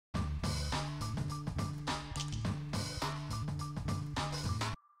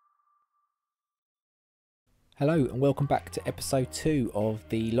Hello and welcome back to episode 2 of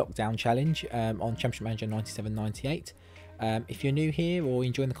the lockdown challenge on Championship Manager 97-98. If you're new here or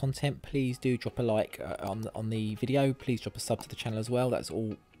enjoying the content, please do drop a like on the video. Please drop a sub to the channel as well. That's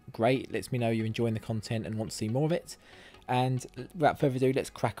all great. It lets me know you're enjoying the content and want to see more of it. And without further ado, let's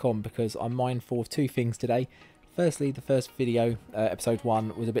crack on because I'm mindful of two things today. Firstly, the first video, episode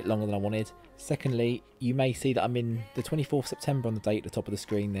 1, was a bit longer than I wanted. Secondly, you may see that I'm in the 24th September on the date at the top of the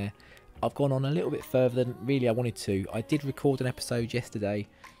screen there. I've gone on a little bit further than really I wanted to. I did record an episode yesterday,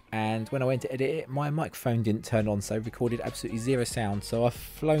 and when I went to edit it, my microphone didn't turn on, so recorded absolutely zero sound. So I've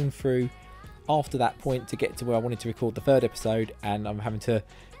flown through after that point to get to where I wanted to record the third episode, and I'm having to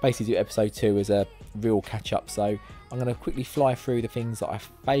basically do episode 2 as a real catch-up. So I'm going to quickly fly through the things that I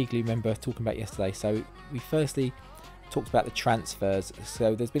vaguely remember talking about yesterday. So we firstly talked about the transfers.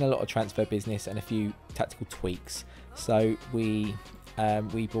 So there's been a lot of transfer business and a few tactical tweaks. So we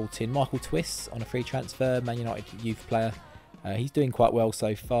brought in Michael Twiss on a free transfer, Man United youth player. He's doing quite well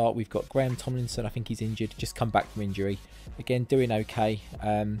so far. We've got Graham Tomlinson, I think he's injured, just come back from injury. Again, doing okay.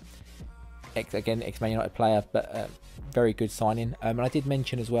 Ex-Man United player, but very good signing. And I did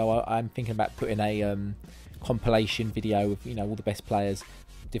mention as well, I'm thinking about putting a compilation video of, all the best players,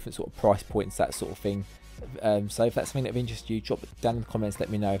 different sort of price points, that sort of thing. So if that's something that interests you, drop it down in the comments, let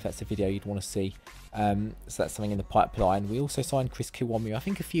me know if that's a video you'd want to see. So that's something in the pipeline. We also signed Chris Kiota. I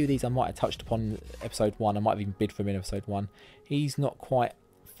think a few of these I might have touched upon in episode 1. I might have even bid for him in episode 1. He's not quite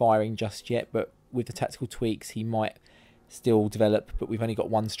firing just yet, but with the tactical tweaks he might still develop. But we've only got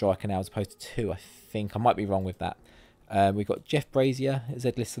one striker now as opposed to 2, I think. I might be wrong with that. We've got Jeff Brazier, a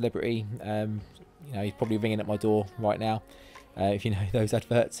Z-list celebrity. He's probably ringing at my door right now. If you know those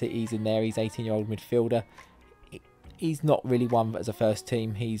adverts, he's in there. He's 18-year-old midfielder. He's not really one as a first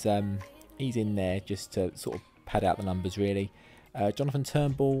team. He's in there just to sort of pad out the numbers, really. Jonathan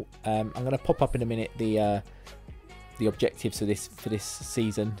Turnbull. I'm going to pop up in a minute the objectives for this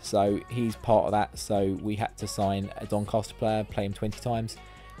season. So he's part of that. So we had to sign a Doncaster player, play him 20 times.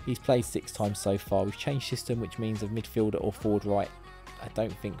 He's played 6 times so far. We've changed system, which means a midfielder or forward right, I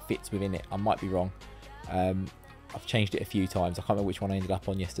don't think fits within it. I might be wrong. I've changed it a few times. I can't remember which one I ended up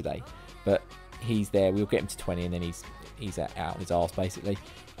on yesterday, but he's there. We'll get him to 20 and then he's out on his arse basically.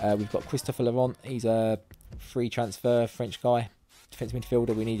 We've got Christopher Laurent. He's a free transfer French guy, defensive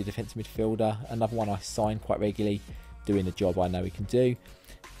midfielder. We need a defensive midfielder. Another one I sign quite regularly, doing the job I know he can do.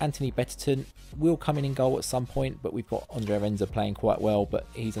 Anthony Betterton will come in goal at some point, but we've got Andre Renza playing quite well, but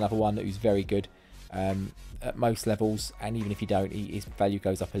he's another one who's very good at most levels, and even if you don't, his value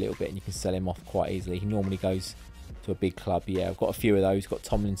goes up a little bit and you can sell him off quite easily. He normally goes to a big club. Yeah, I've got a few of those. Got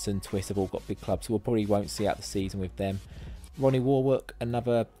Tomlinson, Twiss have all got big clubs, so we'll probably won't see out the season with them. Ronnie Warwick,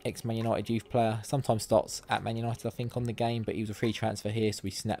 another ex-Man United youth player, sometimes starts at Man United I think on the game, but he was a free transfer here, so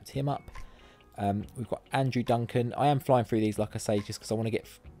we snapped him up. We've got Andrew Duncan. I am flying through these, like I say, just because I want to get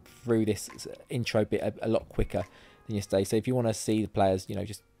through this intro bit a lot quicker than yesterday. So if you want to see the players,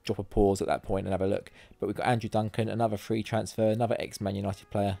 just drop a pause at that point and have a look. But we've got Andrew Duncan, another free transfer, another ex-Man United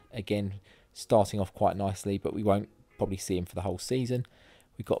player, again starting off quite nicely, but we won't probably see him for the whole season.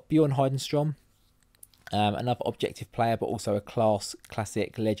 We've got Bjorn Heidenstrom, another objective player, but also a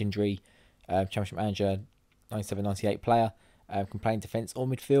classic, legendary Championship Manager 97-98 player. Can play in defence or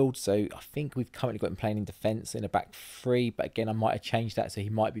midfield, so I think we've currently got him playing in defence in a back 3, but again I might have changed that, so he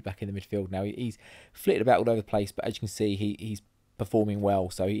might be back in the midfield now. He's flitted about all over the place, but as you can see he's performing well,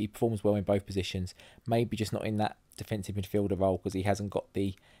 so he performs well in both positions. Maybe just not in that defensive midfielder role because he hasn't got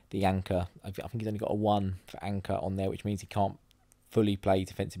the anchor. I think he's only got a 1 for anchor on there, which means he can't fully play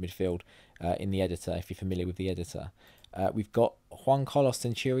defensive midfield in the editor, if you're familiar with the editor. We've got Juan Carlos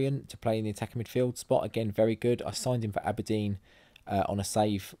Centurion to play in the attacking midfield spot. Again, very good. I signed him for Aberdeen on a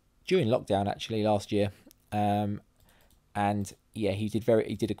save during lockdown actually last year, and yeah, he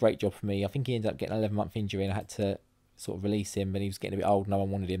did a great job for me. I think he ended up getting an 11-month injury, and I had to sort of release him, and he was getting a bit old. No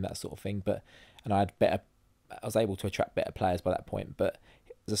one wanted him, that sort of thing. And I was able to attract better players by that point. But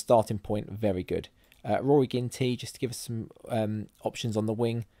as a starting point, very good. Rory Ginty, just to give us some options on the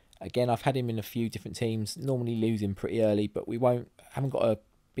wing. Again, I've had him in a few different teams. Normally lose him pretty early, but haven't got a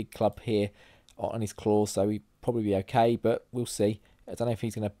big club here on his clause, so he'd probably be okay, but we'll see. I don't know if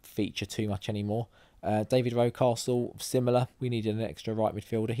he's going to feature too much anymore. David Rocastle, similar. We needed an extra right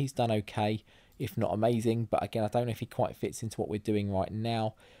midfielder. He's done okay, if not amazing, but again, I don't know if he quite fits into what we're doing right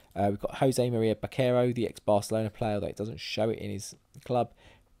now. We've got Jose Maria Baquero, the ex-Barcelona player, though it doesn't show it in his club.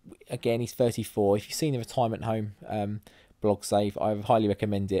 Again, he's 34. If you've seen the retirement home blog save, I highly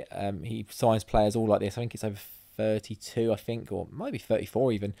recommend it. He signs players all like this. I think it's over 32, I think, or maybe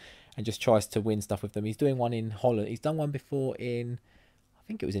 34 even, and just tries to win stuff with them. He's doing one in Holland. He's done one before in, I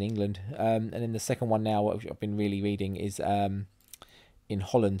think it was in England. And then the second one now, what I've been really reading, is in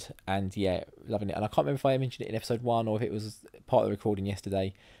Holland, and yeah, loving it. And I can't remember if I mentioned it in episode 1 or if it was part of the recording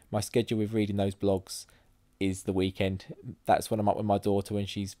yesterday. My schedule with reading those blogs is the weekend. That's when I'm up with my daughter when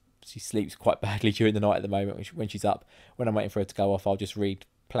she sleeps quite badly during the night at the moment. When she's up, when I'm waiting for her to go off, I'll just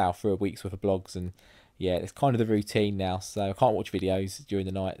plough through a week's worth of blogs, and yeah, it's kind of the routine now. So I can't watch videos during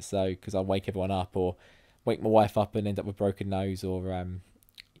the night, so because I'll wake everyone up or wake my wife up and end up with a broken nose, or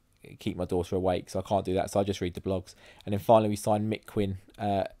keep my daughter awake, so I can't do that, so I just read the blogs. And then finally we signed Mick Quinn,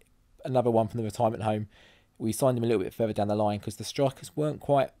 another one from the retirement home. We signed him a little bit further down the line because the strikers weren't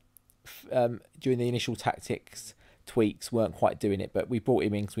quite during the initial tactics tweaks, weren't quite doing it, but we brought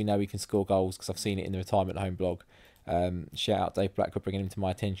him in because we know he can score goals, because I've seen it in the retirement home blog. Shout out Dave Black for bringing him to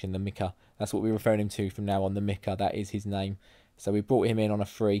my attention. The Micker, that's what we're referring him to from now on, the Micker, that is his name. So we brought him in on a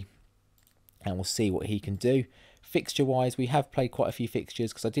free, and we'll see what he can do. Fixture wise, we have played quite a few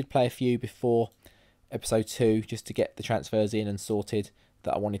fixtures, because I did play a few before episode 2 just to get the transfers in and sorted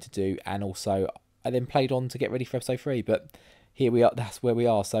that I wanted to do, and also I then played on to get ready for episode 3. But here we are, that's where we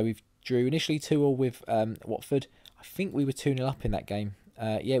are. So we've drew initially 2-2 with Watford. I think we were 2-0 up in that game.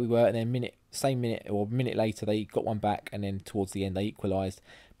 Yeah, we were, and then same minute or a minute later they got one back, and then towards the end they equalised.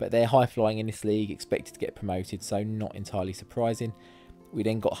 But they're high flying in this league, expected to get promoted, so not entirely surprising. We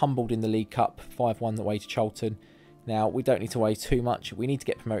then got humbled in the League Cup, 5-1 away to Charlton. Now, we don't need to worry too much. We need to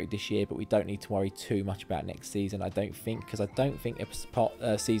get promoted this year, but we don't need to worry too much about next season, I don't think, because I don't think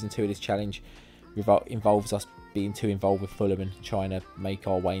Season 2 of this challenge involves us being too involved with Fulham and trying to make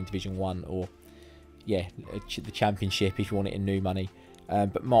our way in Division 1, or, yeah, the Championship if you want it in new money.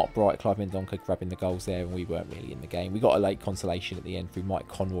 But Mark Bright, Clive Mendonca grabbing the goals there, and we weren't really in the game. We got a late consolation at the end through Mike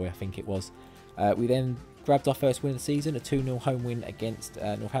Conroy, I think it was. We then grabbed our first win of the season, a 2-0 home win against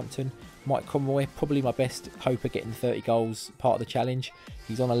Northampton. Mike Conroy, probably my best hope of getting 30 goals, part of the challenge.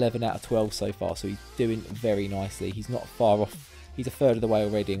 He's on 11 out of 12 so far, so he's doing very nicely. He's not far off. He's a third of the way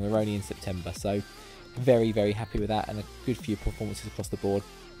already, and we're only in September, so very, very happy with that, and a good few performances across the board,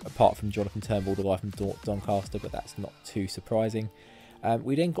 apart from Jonathan Turnbull, the guy from Doncaster, but that's not too surprising.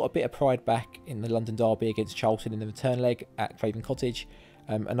 We then got a bit of pride back in the London derby against Charlton in the return leg at Craven Cottage.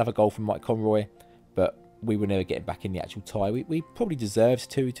 Another goal from Mike Conroy, but we were never getting back in the actual tie. We probably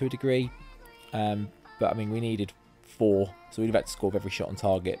deserved to a degree, but I mean, we needed 4, so we'd have had to score with every shot on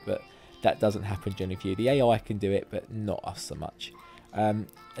target, but that doesn't happen generally for you. The AI can do it, but not us so much. A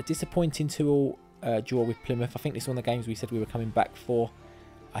disappointing 2-2 draw with Plymouth. I think this is one of the games we said we were coming back for.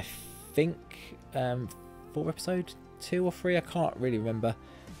 I think for episode 2 or 3, I can't really remember.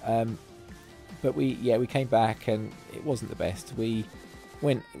 But we came back, and it wasn't the best. We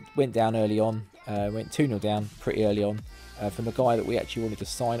went down early on, went 2-0 down pretty early on from a guy that we actually wanted to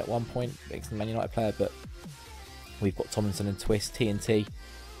sign at one point, ex-Man United player, but we've got Tomlinson and Twist, TNT,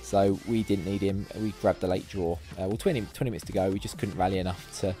 so we didn't need him. We grabbed the late draw. Well, 20 minutes to go, we just couldn't rally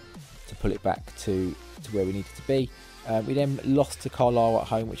enough to pull it back to where we needed to be. We then lost to Carlisle at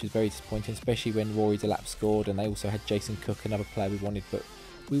home, which was very disappointing, especially when Rory Delap scored, and they also had Jason Cook, another player we wanted, but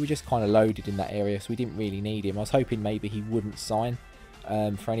we were just kind of loaded in that area, so we didn't really need him. I was hoping maybe he wouldn't sign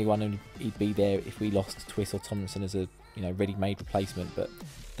for anyone, and he'd be there if we lost Twist or Tomlinson as a ready-made replacement, but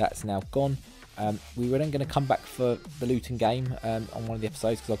that's now gone. We were then going to come back for the Luton game on one of the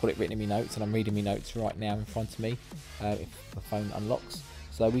episodes, because I've got it written in my notes, and I'm reading my notes right now in front of me if the phone unlocks.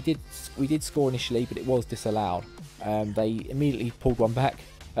 So we did score initially, but it was disallowed. They immediately pulled one back.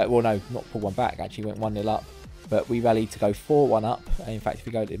 Well, no, not pulled one back. Actually, went 1-0 up. But we rallied to go 4-1 up. In fact, if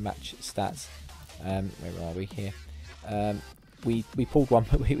we go to match stats, where are we here? We pulled one,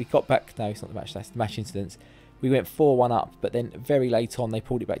 but we got back. No, it's not the match stats. The match incidents. We went 4-1 up, but then very late on they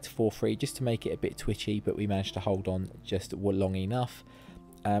pulled it back to 4-3 just to make it a bit twitchy. But we managed to hold on just long enough.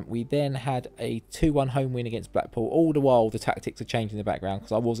 We then had a 2-1 home win against Blackpool. All the while the tactics are changing in the background,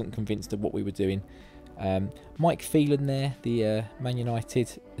 because I wasn't convinced of what we were doing. Mike Phelan there, the Man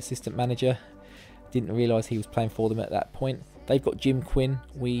United assistant manager, didn't realise he was playing for them at that point. They've got Jim Quinn.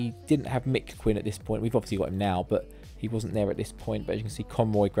 We didn't have Mick Quinn at this point. We've obviously got him now, but he wasn't there at this point. But as you can see,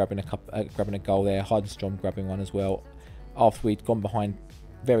 Conroy grabbing a goal there, Heidenstrom grabbing one as well, after we'd gone behind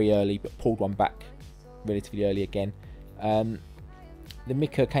very early but pulled one back relatively early again. The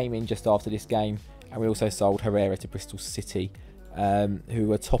Micker came in just after this game, and we also sold Herrera to Bristol City, who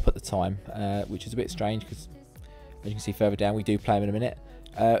were top at the time, which is a bit strange, because as you can see further down, we do play them in a minute.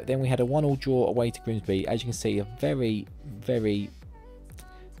 Then we had a 1-1 draw away to Grimsby. As you can see, a very, very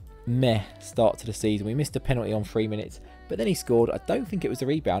meh start to the season. We missed a penalty on 3 minutes, but then he scored. I don't think it was a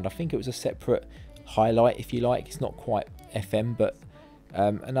rebound. I think it was a separate highlight, if you like. It's not quite FM, but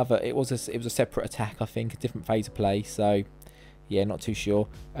it was a separate attack, I think, a different phase of play. So Yeah, not too sure.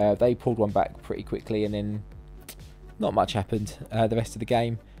 They pulled one back pretty quickly, and then not much happened the rest of the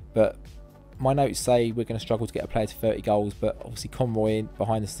game. But my notes say we're going to struggle to get a player to 30 goals, but obviously Conroy,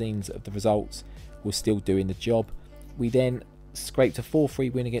 behind the scenes of the results, was still doing the job. We then scraped a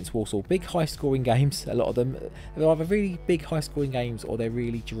 4-3 win against Walsall. Big high scoring games, a lot of them. They're either really big high scoring games or they're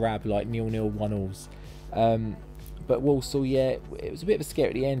really drab, like 0-0, 1-alls. But Walsall, yeah, it was a bit of a scare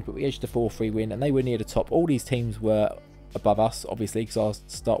at the end, but we edged a 4-3 win and they were near the top. All these teams were above us, obviously, because our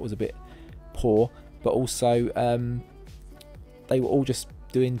start was a bit poor, but also they were all just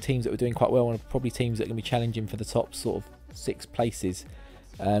doing teams that were doing quite well, and probably teams that are going to be challenging for the top sort of 6 places,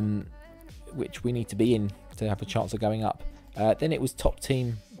 which we need to be in to have a chance of going up. Then it was top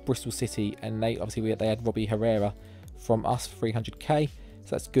team Bristol City, and they had Robbie Herrera from us, 300k,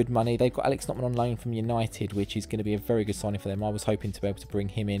 so that's good money. They've got Alex Notman on loan from United, which is going to be a very good signing for them. I was hoping to be able to bring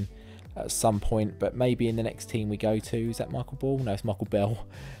him in at some point, but maybe in the next team we go to. Is that Michael Ball? No, it's Michael Bell.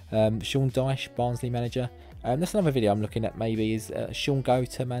 Sean Dyche, Barnsley manager. That's another video I'm looking at, maybe, is Sean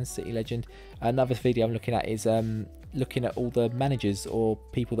Goater, Man City legend. Another video I'm looking at is looking at all the managers or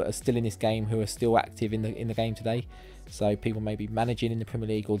people that are still in this game who are still active in the game today. So people maybe managing in the Premier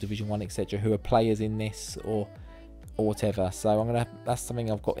League or Division 1, etc., who are players in this or whatever. So that's something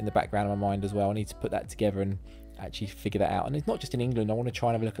I've got in the background of my mind as well. I need to put that together and actually figure that out. And it's not just in England. I want to try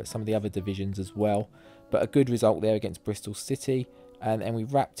and have a look at some of the other divisions as well. But a good result there against Bristol City, and we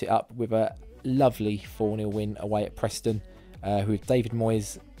wrapped it up with a lovely 4-0 win away at Preston, with David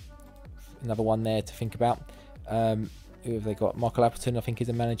Moyes, another one there to think about. Who have they got? Michael Appleton, I think, is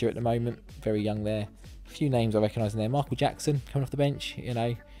a manager at the moment, very young there. A few names I recognise in there. Michael Jackson coming off the bench, you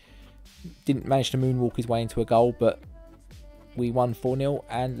know, didn't manage to moonwalk his way into a goal, but we won 4-0,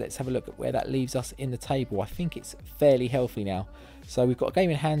 and let's have a look at where that leaves us in the table. I think it's fairly healthy now. So we've got a game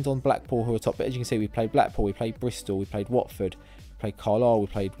in hand on Blackpool, who are top, but as you can see, we played Blackpool, we played Bristol, we played Watford, we played Carlisle, we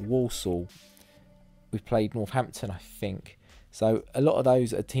played Walsall, we played Northampton, I think. So a lot of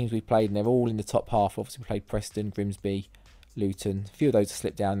those are teams we played, and they're all in the top half. Obviously we played Preston, Grimsby, Luton. A few of those have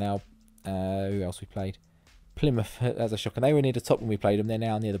slipped down now. Who else we played? Plymouth, as a shock, and they were near the top when we played them. They're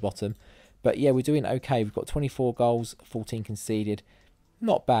now near the bottom. But yeah, we're doing okay. We've got 24 goals, 14 conceded.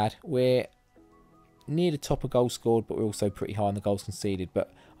 Not bad. We're near the top of goals scored, but we're also pretty high on the goals conceded.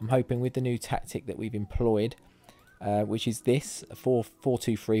 But I'm hoping with the new tactic that we've employed, which is this, a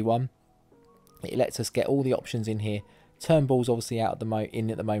 4-2-3-1, it lets us get all the options in here. Turnbull's obviously out at the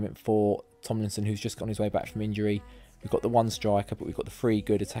moment for Tomlinson, who's just got on his way back from injury. We've got the one striker, but we've got the 3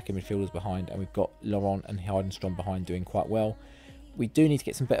 good attacking midfielders behind, and we've got Laurent and Heidenstrom behind doing quite well. We do need to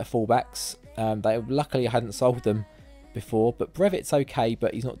get some better fullbacks. Luckily, I hadn't sold them before, but Brevitt's okay,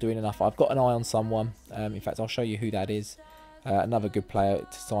 but he's not doing enough. I've got an eye on someone. In fact, I'll show you who that is. Another good player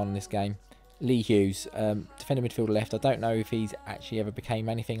to sign in this game. Lee Hughes, defender midfielder left. I don't know if he's actually ever became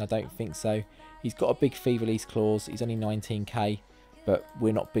anything. I don't think so. He's got a big fee release clause. He's only 19k, but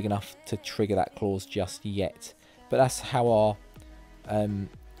we're not big enough to trigger that clause just yet. But that's how our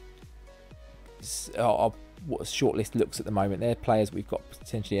shortlist looks at the moment. They're players we've got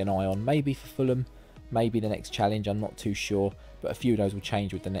potentially an eye on. Maybe for Fulham, maybe the next challenge. I'm not too sure, but a few of those will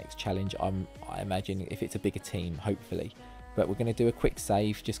change with the next challenge. I imagine, if it's a bigger team, hopefully. But we're going to do a quick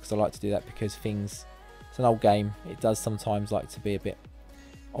save just because I like to do that, because it's an old game. It does sometimes like to be a bit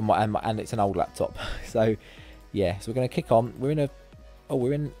on and it's an old laptop. So yeah, so we're going to kick on. We're in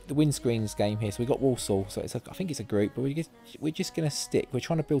the windscreens game here. So we've got Walsall. So I think it's a group, but we're just going to stick. We're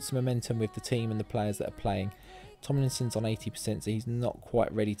trying to build some momentum with the team and the players that are playing. Tomlinson's on 80%, so he's not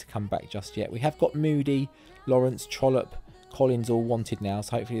quite ready to come back just yet. We have got Moody, Lawrence, Trollope, Collins all wanted now,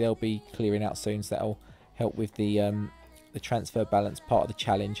 so hopefully they'll be clearing out soon. So that'll help with the transfer balance part of the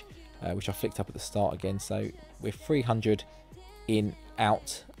challenge, which I flicked up at the start again. So we're 300 in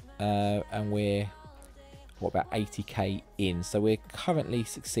out, and we're about 80k in, so we're currently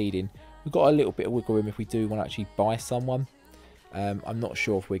succeeding. We've got a little bit of wiggle room if we do want to actually buy someone. I'm not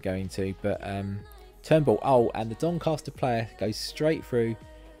sure if we're going to, but Turnbull, and the Doncaster player goes straight through,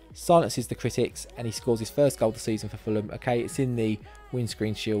 silences the critics, and he scores his first goal of the season for Fulham. Okay, it's in the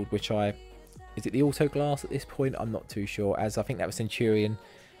windscreen shield, which is it the auto glass at this point? I'm not too sure, as I think that was Centurion.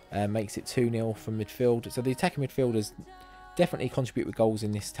 Makes it 2-0 from midfield. So the attacking midfielders definitely contribute with goals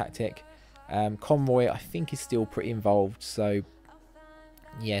in this tactic. Conroy, I think, is still pretty involved. So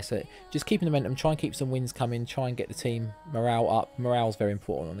yeah, so just keeping the momentum, try and keep some wins coming, try and get the team morale up. Morale's very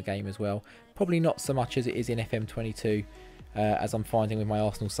important on the game as well. Probably not so much as it is in FM22, as I'm finding with my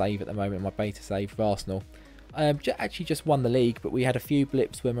Arsenal save at the moment, my beta save for Arsenal. Actually just won the league, but we had a few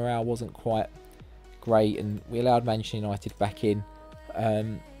blips where morale wasn't quite great, and we allowed Manchester United back in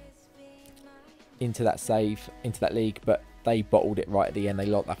into that league, but they bottled it right at the end. They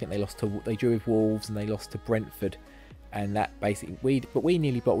lost. I think they drew with Wolves and they lost to Brentford, and that basically we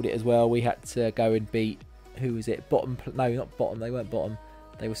nearly bottled it as well. We had to go and beat, who was it? Bottom? No, not bottom. They weren't bottom.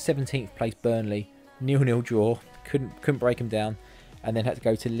 They were 17th place Burnley, 0-0 draw. Couldn't break them down, and then had to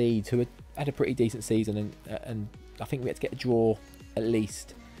go to Leeds, who had a pretty decent season, and I think we had to get a draw at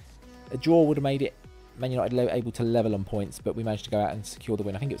least. A draw would have made it Man United able to level on points, but we managed to go out and secure the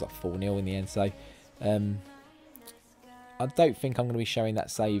win. I think it was like 4-0 in the end. So I don't think I'm going to be showing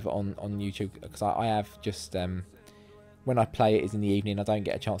that save on YouTube, because I have just when I play it is in the evening. I don't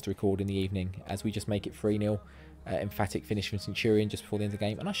get a chance to record in the evening, as we just make it 3-0. Emphatic finish from Centurion just before the end of the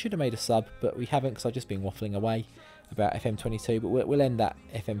game, and I should have made a sub, but we haven't, because I've just been waffling away about FM22. But we'll end that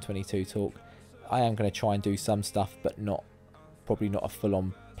FM22 talk. I am going to try and do some stuff, but probably not a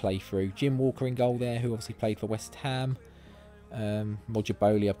full-on playthrough. Jim Walker in goal there, who obviously played for West Ham. Roger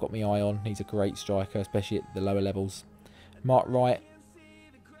Bowley I've got my eye on. He's a great striker, especially at the lower levels. Mark Wright,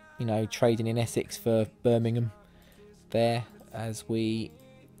 you know, trading in Essex for Birmingham there as we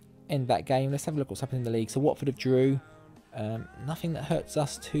end that game. Let's have a look what's happened in the league. So Watford have drew. Nothing that hurts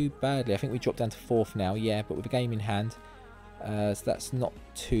us too badly. I think we dropped down to 4th now, yeah, but with a game in hand. So that's not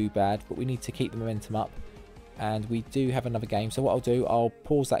too bad, but we need to keep the momentum up. And we do have another game. So what I'll do, I'll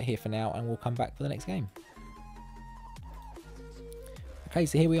pause that here for now, and we'll come back for the next game. Okay,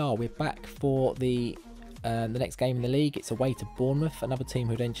 so here we are. We're back for the next game in the league. It's away to Bournemouth, another team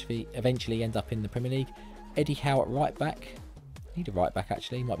who eventually end up in the Premier League. Eddie Howe at right back. Need a right back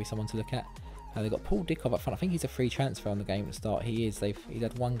actually. Might be someone to look at. They've got Paul Dickov up front. I think he's a free transfer on the game at the start. He is. He's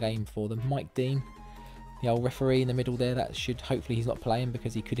had one game for them. Mike Dean, the old referee in the middle there. That should, hopefully he's not playing,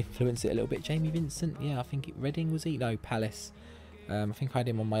 because he could influence it a little bit. Jamie Vincent. Yeah, I think Reading was he? No, Palace. I think I had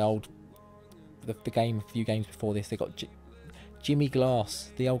him on my old the game a few games before this. They got Jimmy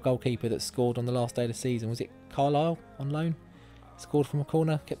Glass, the old goalkeeper that scored on the last day of the season. Was it Carlisle on loan? Scored from a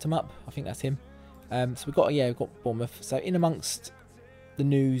corner, kept him up. I think that's him. So we've got Bournemouth. So in amongst the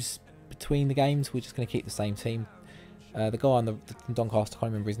news between the games, we're just going to keep the same team. The guy on from Doncaster, I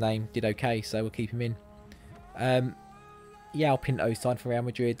can't remember his name, did okay, so we'll keep him in. João Pinto signed for Real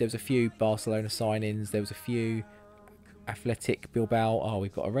Madrid. There was a few Barcelona signings. There was a few Athletic Bilbao. Oh,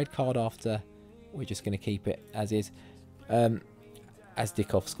 we've got a red card after. We're just going to keep it as is. As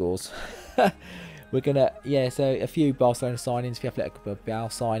Dickov scores. We're going to, so a few Barcelona signings, a few Athletic Bilbao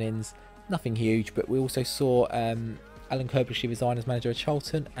signings. Nothing huge, but we also saw Alan Kirbishley resign as manager of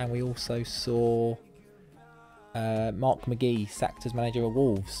Charlton, and we also saw Mark McGee sacked as manager of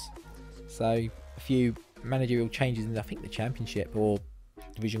Wolves. So a few managerial changes in, I think, the Championship or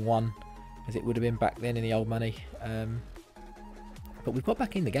Division 1, as it would have been back then in the old money. But we've got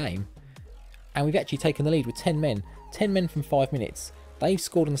back in the game, and we've actually taken the lead with 10 men. 10 men from 5 minutes. They've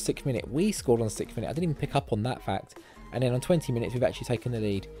scored on the 6th minute. We scored on the 6th minute. I didn't even pick up on that fact. And then on 20 minutes, we've actually taken the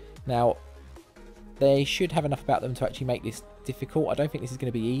lead. Now, they should have enough about them to actually make this difficult. I don't think this is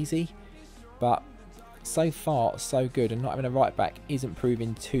going to be easy, but so far, so good. And not having a right back isn't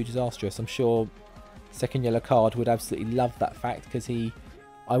proving too disastrous. I'm sure Second Yellow Card would absolutely love that fact, because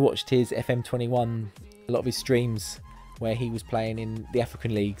I watched his FM21, a lot of his streams where he was playing in the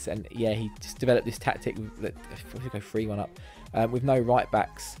African leagues, and yeah, he just developed this tactic that we go 3-1 up with no right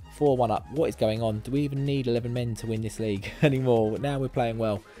backs, 4-1 up. What is going on? Do we even need 11 men to win this league anymore? Now we're playing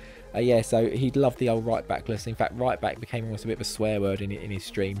well. So he'd love the old right backless. In fact, right back became almost a bit of a swear word in his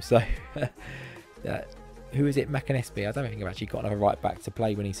stream. So who is it? Macanespi. I don't think I've actually got another right back to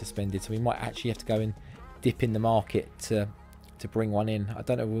play when he's suspended, so we might actually have to go and dip in the market to bring one in. I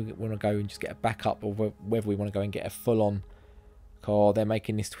don't know if we want to go and just get a backup, or whether we want to go and get a full-on. Oh, they're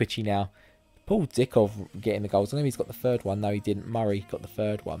making this twitchy now. Paul Dickov getting the goals. I know he's got the 3rd one. No, he didn't. Murray got the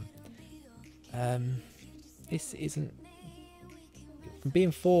 3rd one. This isn't... From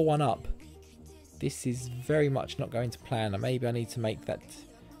being 4-1 up, this is very much not going to plan. Maybe I need to make that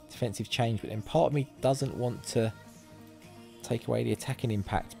defensive change, but then part of me doesn't want to take away the attacking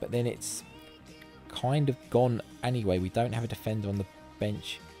impact, but then it's kind of gone anyway. We don't have a defender on the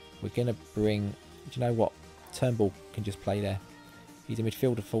bench. We're going to bring... Do you know what? Turnbull can just play there. He's a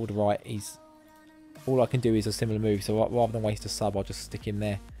midfielder forward right. All I can do is a similar move, so rather than waste a sub, I'll just stick him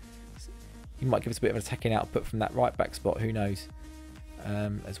there. He might give us a bit of an attacking output from that right back spot, who knows.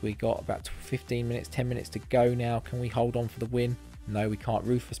 As we got about 15 minutes, 10 minutes to go now. Can we hold on for the win? No, we can't.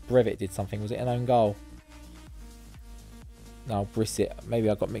 Rufus Brevitt did something. Was it an own goal? No, Brissett. Maybe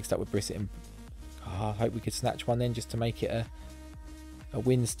I got mixed up with Brissett. And I hope we could snatch one then, just to make it a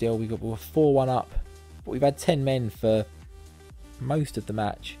win still. We're 4-1 up, but we've had 10 men for most of the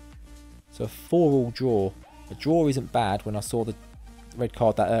match. So a 4-4 draw. A draw isn't bad when I saw the red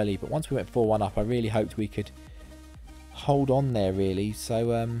card that early, but once we went 4-1 up, I really hoped we could hold on there really.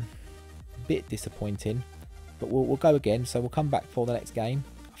 So a bit disappointing, but we'll go again. So we'll come back for the next game.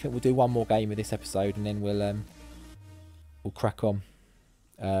 I think we'll do one more game of this episode, and then we'll crack on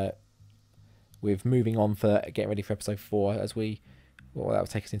with moving on for getting ready for episode 4, as that will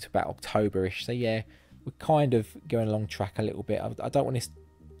take us into about October-ish. So yeah, we're kind of going along track a little bit. I don't want this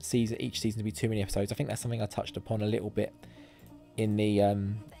each season to be too many episodes. I think that's something I touched upon a little bit in the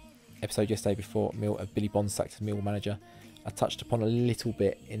episode yesterday before Billy Bonds sacked as Mill manager. I touched upon a little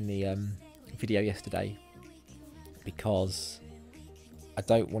bit in the video yesterday, because I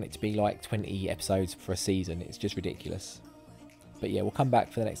don't want it to be like 20 episodes for a season. It's just ridiculous. But yeah, we'll come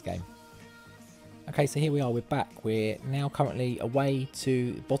back for the next game. Okay, so here we are, we're back. We're now currently away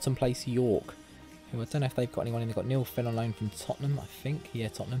to bottom place York, who I don't know if they've got anyone in. They've got Neil Fenn on loan from Tottenham, I think. Yeah,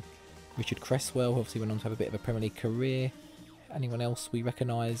 Tottenham. Richard Cresswell obviously went on to have a bit of a Premier League career. Anyone else we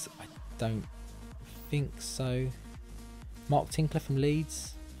recognise? I don't think so. Mark Tinkler from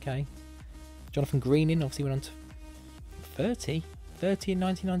Leeds. Okay. Jonathan Greening obviously went on to 30 in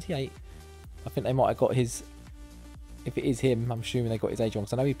 1998. I think they might have got his, if it is him, I'm assuming they got his age wrong,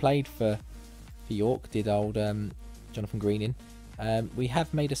 because I know he played for York, did old Jonathan Greening. We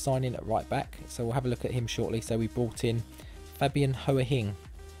have made a signing at right back, so we'll have a look at him shortly. So we brought in Fabian Hoahing,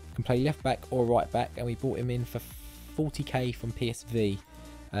 can play left back or right back, and we brought him in for 40k from PSV.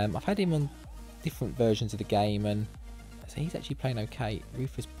 I've had him on different versions of the game, and so he's actually playing okay.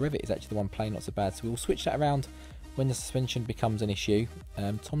 Rufus Brevitt is actually the one playing not so bad, so we'll switch that around when the suspension becomes an issue.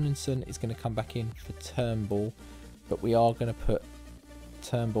 Tomlinson is going to come back in for Turnbull, but we are going to put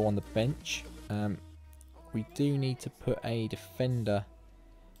Turnbull on the bench. We do need to put a defender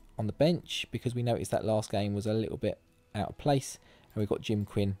on the bench, because we noticed that last game was a little bit out of place, and we've got Mick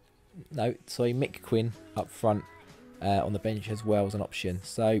Quinn up front on the bench as well as an option.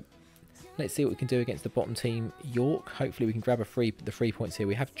 So let's see what we can do against the bottom team, York. Hopefully we can grab the 3 points here.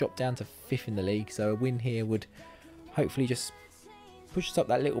 We have dropped down to 5th in the league, so a win here would hopefully just push us up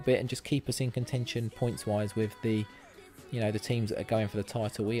that little bit and just keep us in contention points wise with the teams that are going for the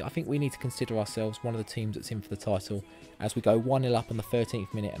title. I think we need to consider ourselves one of the teams that's in for the title, as we go 1-0 up on the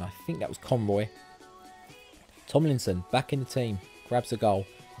 13th minute, and I think that was Conroy. Tomlinson back in the team, grabs a goal.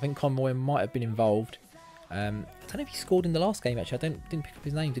 I think Conroy might have been involved. I don't know if he scored in the last game actually. I didn't pick up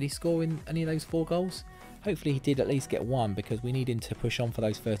his name. Did he score in any of those 4 goals? Hopefully he did at least get 1, because we need him to push on for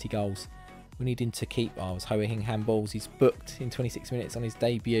those 30 goals. We need him to keep. Oh, it was Hoahing handballs. He's booked in 26 minutes on his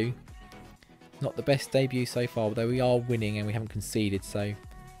debut. Not the best debut so far, although we are winning and we haven't conceded, so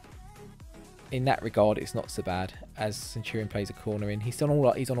in that regard it's not so bad, as Centurion plays a corner in. He's on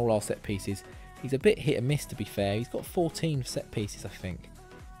all our set pieces. He's a bit hit and miss, to be fair. He's got 14 set pieces, I think.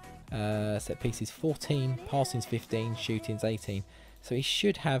 Set pieces 14, passings 15, shootings 18. So he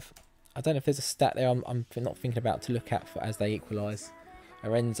should have, I don't know if there's a stat there I'm not thinking about to look at for as they equalise.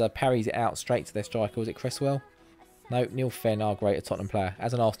 Arenza parries it out straight to their striker. Was it Cresswell? No, Neil Fenn, our great Tottenham player.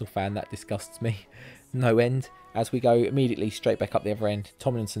 As an Arsenal fan, that disgusts me no end. As we go immediately straight back up the other end,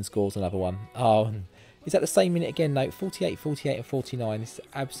 Tomlinson scores another one. Oh, is that the same minute again? No, 48, 48 and 49. This is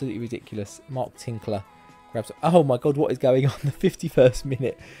absolutely ridiculous. Mark Tinkler grabs... Oh my God, what is going on? The 51st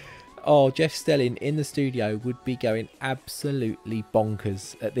minute. Oh, Jeff Stelling in the studio would be going absolutely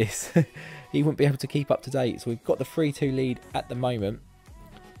bonkers at this. He wouldn't be able to keep up to date. So we've got the 3-2 lead at the moment.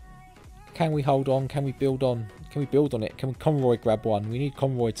 Can we hold on? Can we build on? Can we build on it? Can Conroy grab one? We need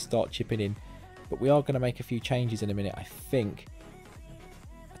Conroy to start chipping in. But we are going to make a few changes in a minute, I think.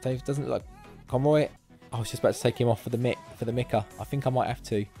 Dave doesn't look like Conroy. I was just about to take him off for the Micker. I think I might have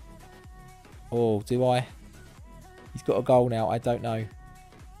to. Oh, do I? He's got a goal now. I don't know.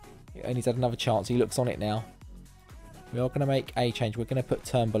 And he's had another chance. He looks on it now. We are going to make a change. We're going to put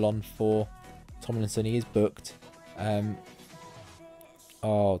Turnbull on for Tomlinson. He is booked.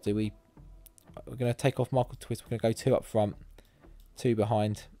 Oh, do we? We're going to take off Michael Twist. We're going to go 2 up front, 2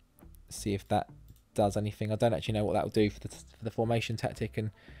 behind. See if that does anything. I don't actually know what that will do for the formation tactic, and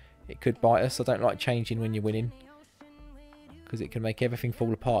it could bite us. I don't like changing when you're winning, because it can make everything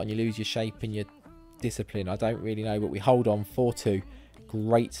fall apart and you lose your shape and your discipline. I don't really know, but we hold on 4-2.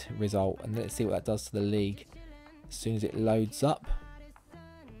 Great result, and let's see what that does to the league as soon as it loads up.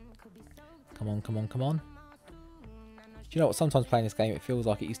 Come on, come on, come on. Do you know what? Sometimes playing this game, it feels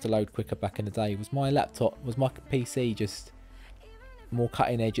like it used to load quicker back in the day. Was my PC just more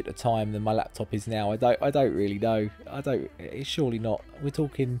cutting edge at the time than my laptop is now? I don't really know. It's surely not. We're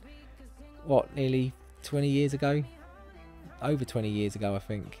talking, what, nearly 20 years ago? Over 20 years ago, I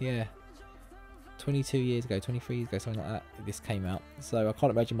think. Yeah. 22 years ago, 23 years ago, something like that, this came out. So I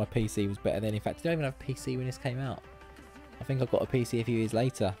can't imagine my PC was better then. In fact, I don't even have a PC when this came out. I think I got a PC a few years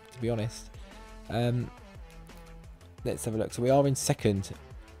later, to be honest. let's have a look. So we are in second.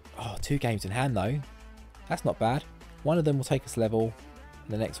 Oh, 2 games in hand though. That's not bad. One of them will take us level.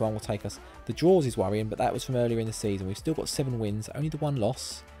 And the next one will take us... The draws is worrying, but that was from earlier in the season. We've still got 7 wins. Only the 1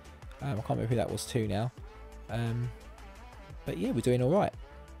 loss. I can't remember who that was to now. But yeah, we're doing alright.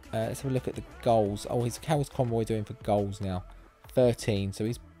 Let's have a look at the goals. Oh, how's Conroy doing for goals now? 13. So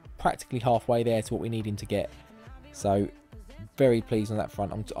he's practically halfway there to what we need him to get. So very pleased on that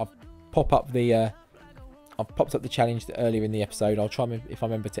front. I've popped up the challenge earlier in the episode. I'll try, if I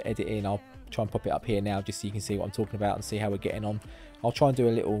remember to edit in, I'll try and pop it up here now just so you can see what I'm talking about and see how we're getting on. I'll try and do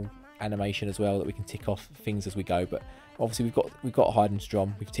a little animation as well that we can tick off things as we go. But obviously we've got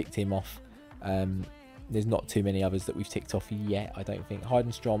Heidenstrom. We've ticked him off. There's not too many others that we've ticked off yet, I don't think.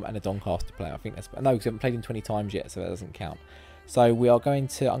 Heidenstrom and a Doncaster player. I think that's... No, because we haven't played him 20 times yet, so that doesn't count. So we are going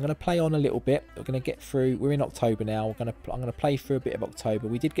to... I'm going to play on a little bit. We're going to get through... We're in October now. I'm going to play through a bit of October.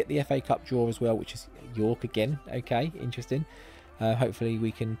 We did get the FA Cup draw as well, which is York again. Okay, interesting. Hopefully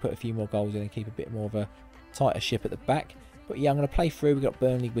we can put a few more goals in and keep a bit more of a tighter ship at the back. But yeah, I'm going to play through. We've got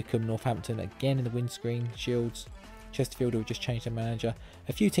Burnley, Wickham, Northampton again in the windscreen. Shields, Chesterfield, who just changed their manager.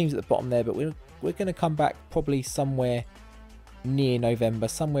 A few teams at the bottom there, but we're going to come back probably somewhere near November,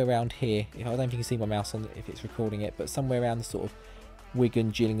 somewhere around here. I don't know if you can see my mouse on if it's recording it, but somewhere around the sort of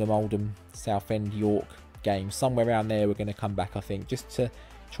Wigan, Gillingham, Oldham, Southend, York games. Somewhere around there we're going to come back, I think, just to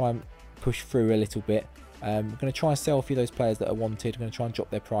try and push through a little bit. We're going to try and sell a few of those players that are wanted. We're going to try and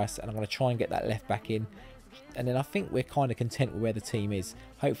drop their price, and I'm going to try and get that left back in. And then I think we're kind of content with where the team is.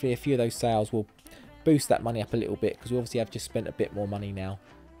 Hopefully a few of those sales will boost that money up a little bit, because we obviously have just spent a bit more money now.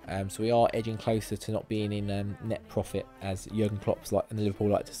 So we are edging closer to not being in net profit, as Jurgen Klopp's and Liverpool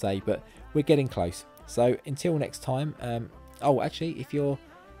like to say, but we're getting close. So until next time, oh, actually, if you're,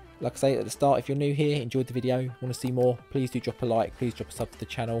 like I say at the start, if you're new here, enjoyed the video, want to see more, please do drop a like, please drop a sub to the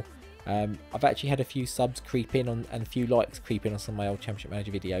channel. I've actually had a few subs creep in and a few likes creep in on some of my old Championship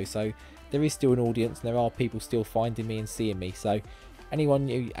Manager videos, so there is still an audience and there are people still finding me and seeing me. So anyone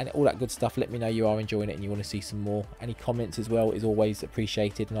new and all that good stuff, let me know you are enjoying it and you want to see some more. Any comments as well is always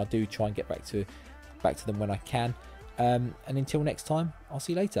appreciated, and I do try and get back to them when I can. And until next time, I'll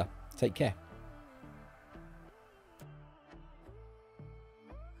see you later. Take care.